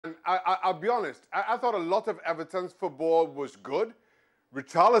I'll be honest. I thought a lot of Everton's football was good.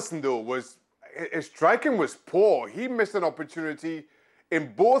 Richarlison, though, his striking was poor. He missed an opportunity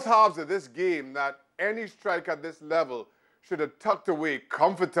in both halves of this game that any striker at this level should have tucked away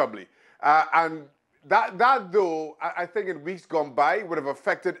comfortably. And that though, I think in weeks gone by would have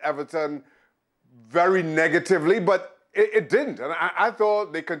affected Everton very negatively, but it didn't. And I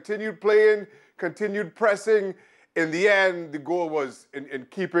thought they continued playing, continued pressing. In the end, the goal was in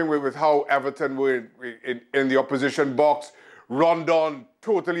keeping with how Everton were in the opposition box. Rondon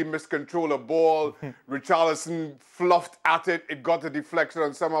totally missed control of ball. Richarlison fluffed at it. It got a deflection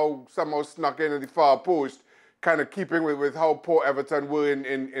and somehow snuck in at the far post, kind of keeping with how poor Everton were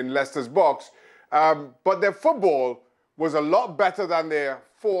in Leicester's box. But their football was a lot better than their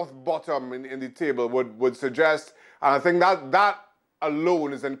fourth bottom in the table would suggest. And I think that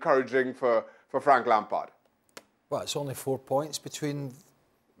alone is encouraging for Frank Lampard. Well, it's only 4 points between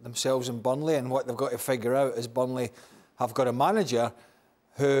themselves and Burnley, and what they've got to figure out is Burnley have got a manager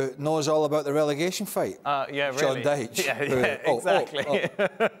who knows all about the relegation fight. Yeah, really. John Dyche. Yeah, exactly.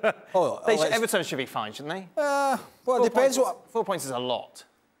 Everton should be fine, shouldn't they? Well, it depends what... 4 points is a lot.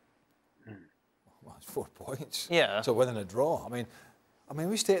 Well, it's 4 points. Yeah. So within a draw. I mean,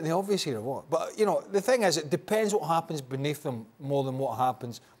 we state the obvious here or what? But, you know, the thing is, it depends what happens beneath them more than what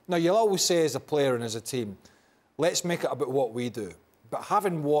happens. Now, you'll always say as a player and as a team, let's make it about what we do. But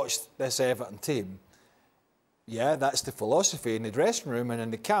having watched this Everton team, yeah, that's the philosophy in the dressing room and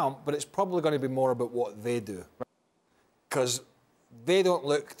in the camp, but it's probably going to be more about what they do. Because they don't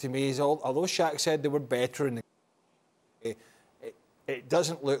look to me, although Shaq said they were better, in the it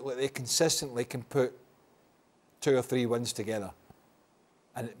doesn't look like they consistently can put 2 or 3 wins together.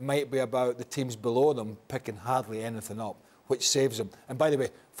 And it might be about the teams below them picking hardly anything up, which saves them. And by the way,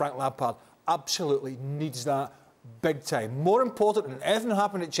 Frank Lampard absolutely needs that big time. More important than anything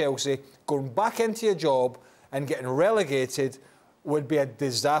happened at Chelsea, going back into your job and getting relegated would be a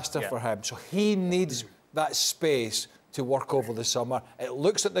disaster for him. So he needs that space to work over the summer. It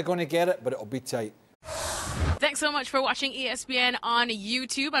looks like they're going to get it, but it'll be tight. Thanks so much for watching ESPN on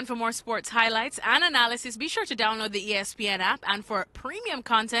YouTube. And for more sports highlights and analysis, be sure to download the ESPN app. And for premium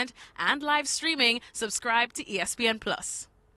content and live streaming, subscribe to ESPN Plus.